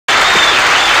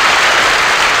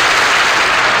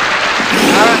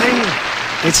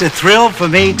It's a thrill for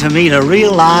me to meet a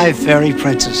real live fairy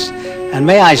princess. And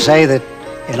may I say that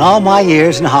in all my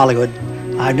years in Hollywood,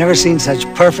 I've never seen such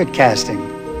perfect casting.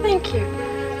 Thank you.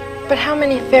 But how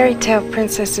many fairy tale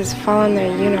princesses fall on their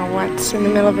you-know-whats in the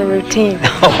middle of a routine?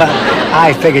 Oh, well,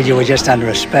 I figured you were just under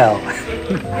a spell.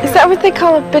 Is that what they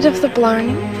call a bit of the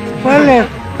blarney? Well,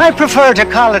 I prefer to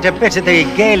call it a bit of the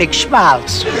Gaelic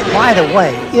schmaltz. By the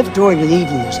way, if during the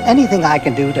evening there's anything I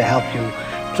can do to help you,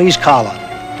 please call on me.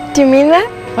 Do you mean that?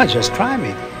 Well, just try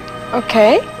me.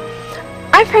 Okay.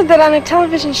 I've heard that on a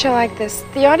television show like this,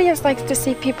 the audience likes to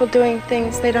see people doing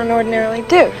things they don't ordinarily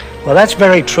do. Well, that's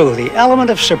very true. The element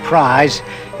of surprise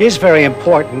is very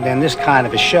important in this kind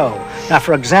of a show. Now,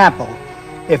 for example,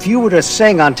 if you were to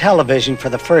sing on television for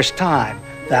the first time,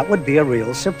 that would be a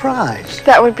real surprise.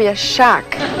 That would be a shock.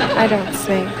 I don't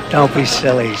sing. Don't be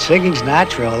silly. Singing's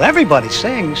natural. Everybody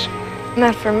sings.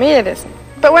 Not for me, it isn't.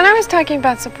 But when I was talking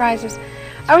about surprises,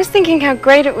 I was thinking how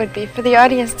great it would be for the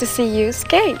audience to see you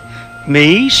skate.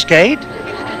 Me skate?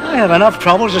 I have enough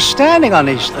trouble just standing on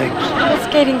these things. Well,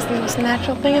 skating's the most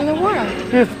natural thing in the world.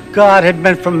 If God had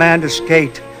meant for man to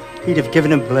skate, he'd have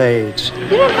given him blades. You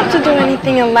don't have to do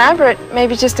anything elaborate.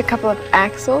 Maybe just a couple of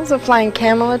axles, a flying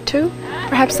camel or two,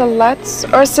 perhaps a Lutz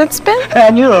or a sit spin.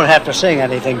 And you don't have to sing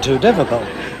anything too difficult.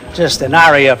 Just an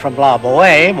aria from La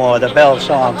Boheme or the bell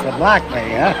song from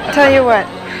Lackney, huh? Tell you what,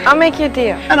 I'll make you a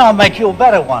deal. And I'll make you a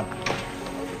better one.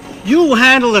 You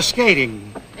handle the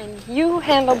skating. And you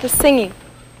handle the singing.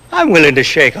 I'm willing to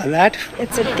shake on that.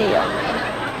 It's a deal.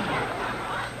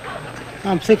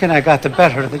 I'm thinking I got the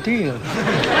better of the deal.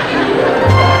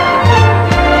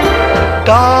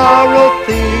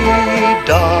 Dorothy,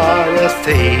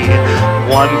 Dorothy,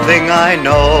 one thing I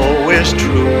know is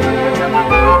true.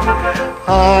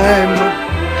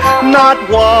 I'm not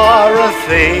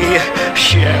worthy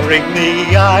sharing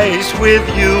the ice with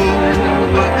you.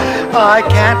 I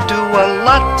can't do a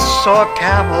Lutz or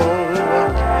camel,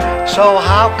 so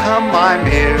how come I'm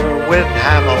here with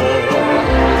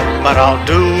Hamill? But I'll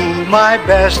do my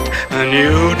best, and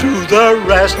you do the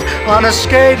rest on a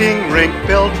skating rink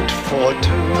built for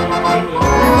two.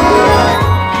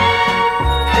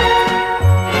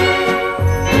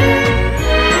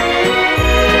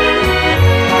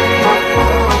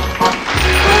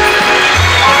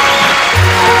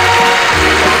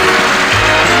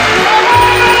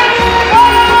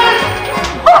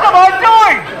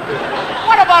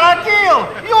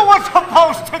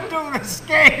 Supposed to do the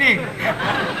skating.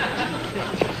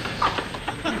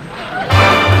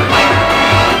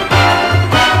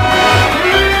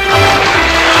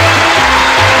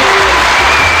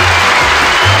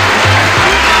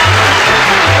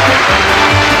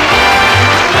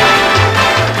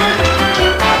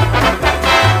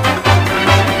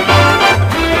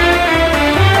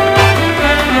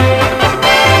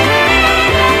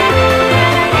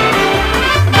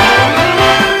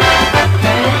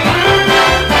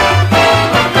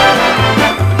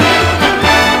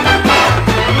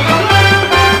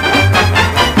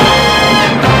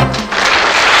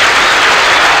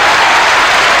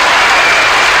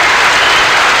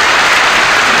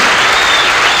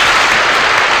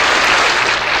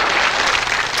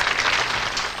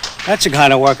 That's the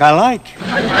kind of work I like.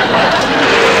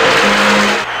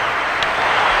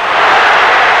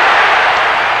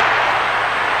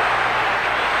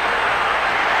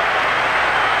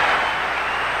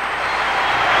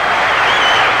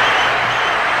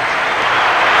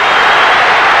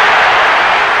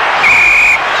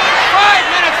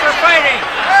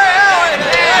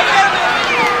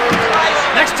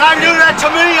 Next time you do that to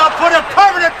me, I'll put a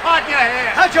permanent pot in your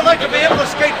hair. How'd you like to be able to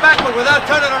skate backward without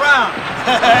turning around?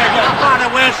 Your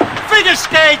father wears figure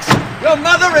skates. Your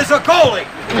mother is a goalie.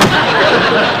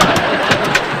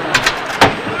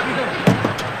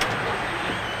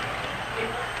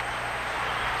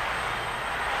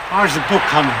 How's the book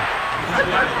coming?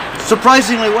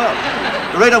 Surprisingly well.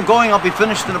 The rate I'm going, I'll be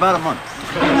finished in about a month.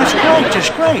 That's great,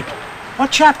 just great.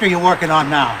 What chapter are you working on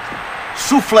now?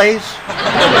 Soufflés.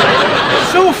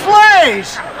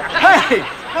 Soufflés! Hey,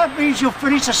 that means you'll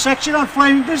finish a section on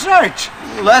flaming desserts.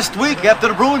 Last week after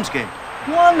the Bruins game.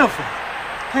 Wonderful.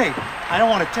 Hey, I don't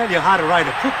want to tell you how to write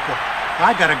a cookbook.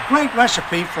 I got a great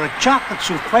recipe for a chocolate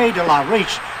soufflé de la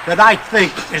Riche that I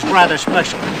think is rather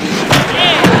special.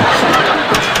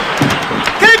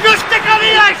 Keep your stick on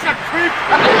the ice, you creep!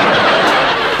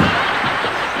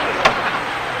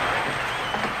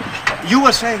 You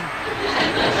were saying?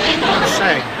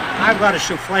 Say, I've got a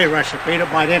soufflé recipe that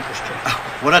might interest you.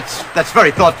 Well, that's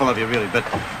very thoughtful of you, really, but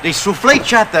the soufflé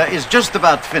chapter is just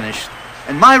about finished,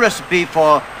 and my recipe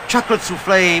for chocolate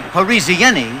soufflé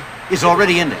parisienne is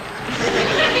already in there.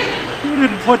 You You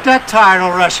didn't put that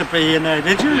title recipe in there,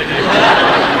 did you?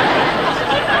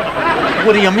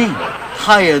 What do you mean?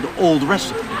 Hired old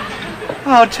recipe?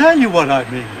 I'll tell you what I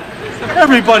mean.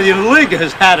 Everybody in the league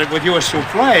has had it with your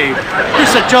souffle.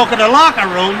 It's a joke in the locker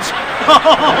rooms.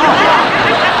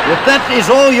 If that is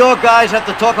all your guys have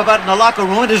to talk about in the locker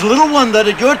room, it is little wonder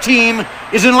that your team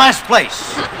is in last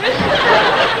place.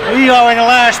 We are in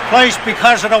last place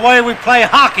because of the way we play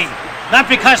hockey, not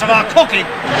because of our cooking.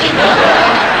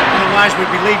 Otherwise, we'd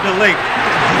be leading the league.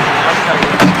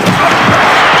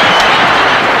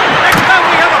 Next time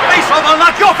we have a face-off, I'll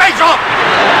knock your face off!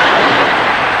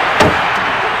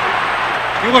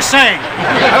 You were saying?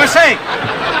 I was saying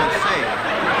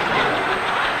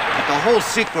that the whole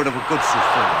secret of a good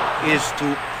souffle is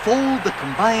to fold the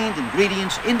combined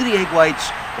ingredients into the egg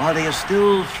whites while they are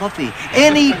still fluffy.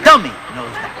 Any dummy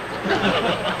knows that.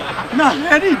 Not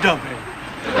any dummy.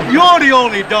 You're the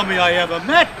only dummy I ever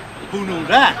met who knew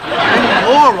that. Any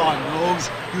moron knows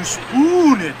you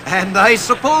spoon it. And I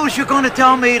suppose you're going to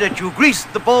tell me that you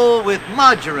greased the bowl with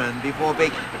margarine before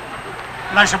baking.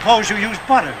 And I suppose you use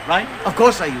butter, right? Of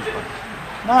course I use butter.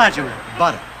 Margarine.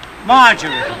 Butter.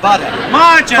 Margarine. Butter.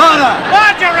 Margarine. Butter.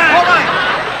 Margarine. All right.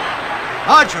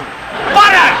 Margarine.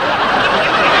 Butter!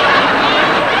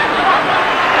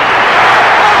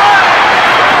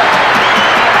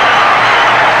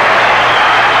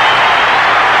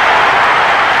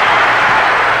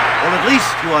 Well, at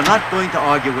least you are not going to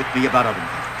argue with me about oven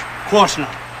temperature. Of course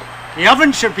not. The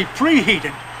oven should be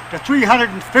preheated to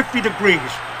 350 degrees.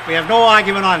 We have no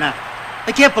argument on that.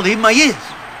 I can't believe my ears.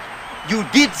 You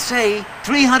did say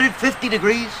 350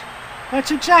 degrees?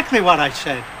 That's exactly what I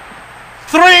said.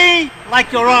 3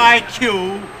 like your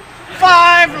IQ,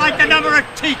 5 like the number of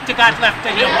teeth you got left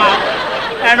in your mouth,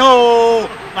 and oh,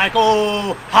 like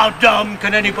oh, how dumb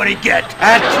can anybody get?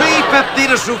 At 350,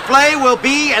 the souffle will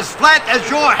be as flat as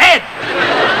your head.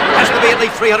 Has to be at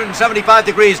least 375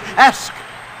 degrees. Ask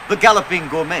the Galloping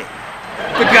Gourmet.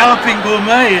 The Galloping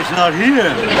Gourmet is not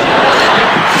here.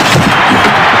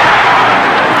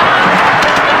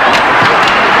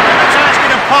 Let's ask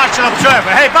an impartial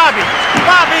observer. Hey, Bobby.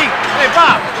 Hey,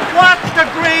 Bob. What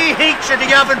degree heat should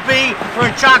the oven be for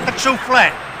a chocolate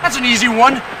souffle? That's an easy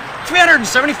one.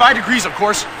 375 degrees, of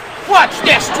course. What?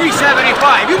 Yes,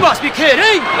 375. You must be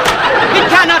kidding. It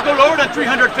cannot go lower than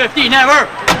 350, never.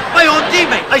 My own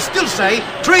teammate. I still say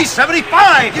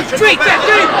 375. You should 350. go back.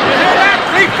 You hear that?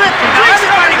 350. Now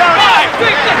everybody go down.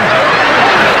 350.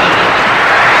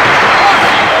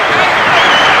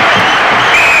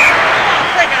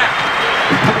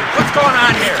 What's going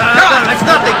on here? It's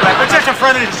nothing, Greg. It's just a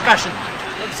friendly discussion.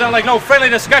 Doesn't sound like no friendly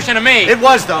discussion to me. It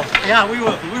was, though. Yeah, we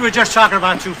were just talking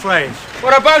about souffles.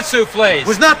 What about souffles? It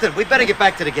was nothing. We better get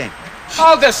back to the game.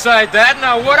 I'll decide that.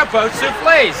 Now, what about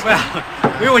souffles? Well,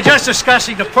 we were just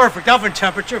discussing the perfect oven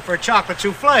temperature for a chocolate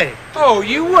souffle. Oh,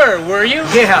 you were you?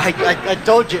 Yeah, I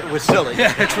told you it was silly.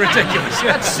 Yeah, it's ridiculous.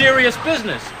 That's serious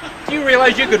business. Do you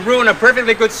realize you could ruin a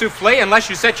perfectly good souffle unless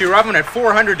you set your oven at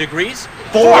 400 degrees?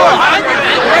 400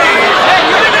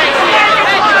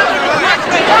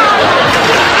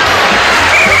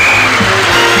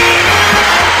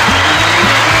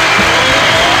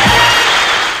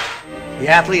 The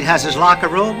athlete has his locker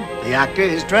room, the actor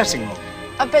his dressing room.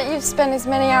 I bet you've spent as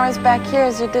many hours back here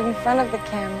as you did in front of the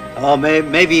camera. Oh,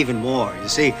 maybe even more. You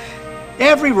see,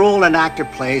 every role an actor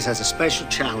plays has a special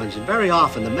challenge, and very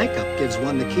often the makeup gives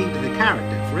one the key to the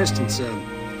character. For instance,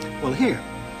 well, here.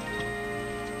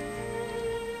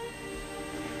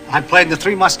 I played in The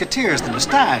Three Musketeers, the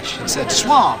mustache. It said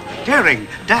suave, daring,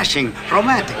 dashing,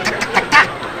 romantic.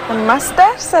 The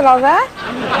mustache said all that?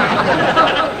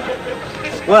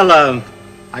 Well,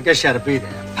 I guess you had to be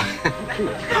there.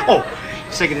 Oh,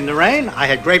 Singing in the Rain, I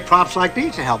had great props like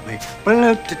these to help me.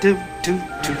 Hi,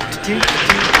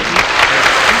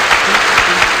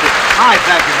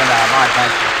 thank you, madame. Hi,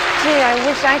 thank you. Gee, I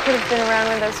wish I could have been around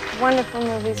when those wonderful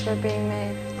movies were being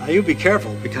made. Now, you be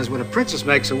careful, because when a princess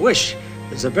makes a wish,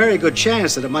 there's a very good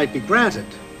chance that it might be granted.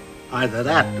 Either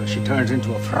that, or she turns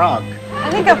into a frog. I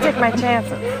think I'll take my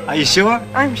chances. Are you sure?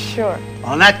 I'm sure.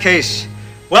 Well, in that case,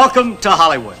 welcome to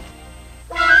Hollywood.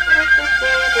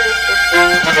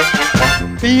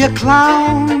 Be a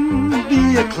clown,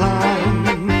 be a clown.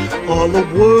 All the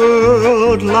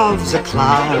world loves a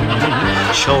clown.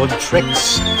 Show 'em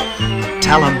tricks,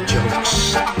 tell 'em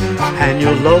jokes, and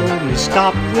you'll only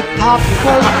stop with top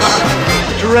folks.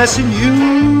 Dress in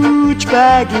huge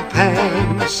baggy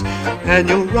pants, and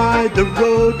you'll ride the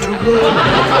road to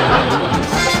romance.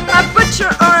 A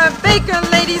butcher or a baker,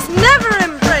 ladies never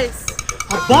embrace.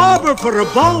 A barber for a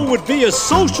beau would be a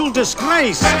social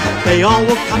disgrace. They all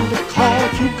will come to call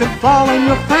if you can fall on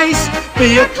your face.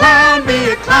 Be a clown, be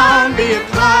a clown, be a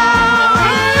clown.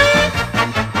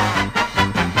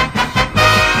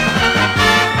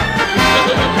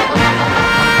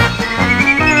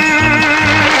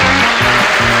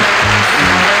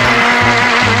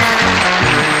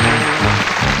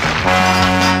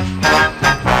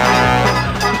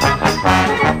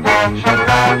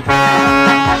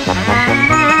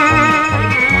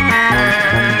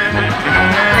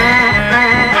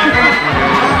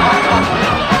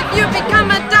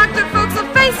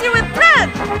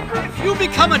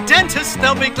 Become a dentist,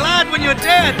 they'll be glad when you're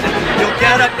dead. You'll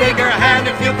get a bigger hand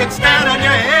if you can stand on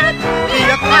your head. Be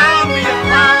a clown, be a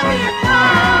clown, be a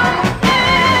clown.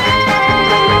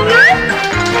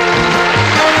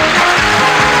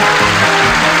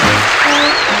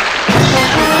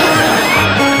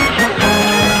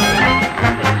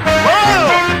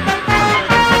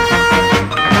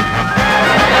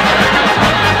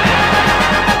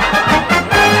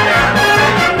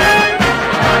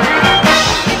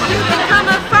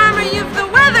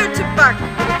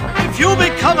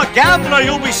 Gambler,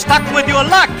 you'll be stuck with your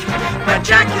luck. But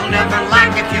Jack, you'll never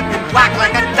lack if you can quack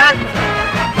like a duck.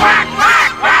 Quack,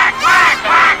 quack, quack, quack,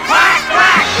 quack, quack,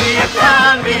 quack. Be a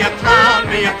clown, be a clown,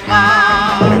 be a clown.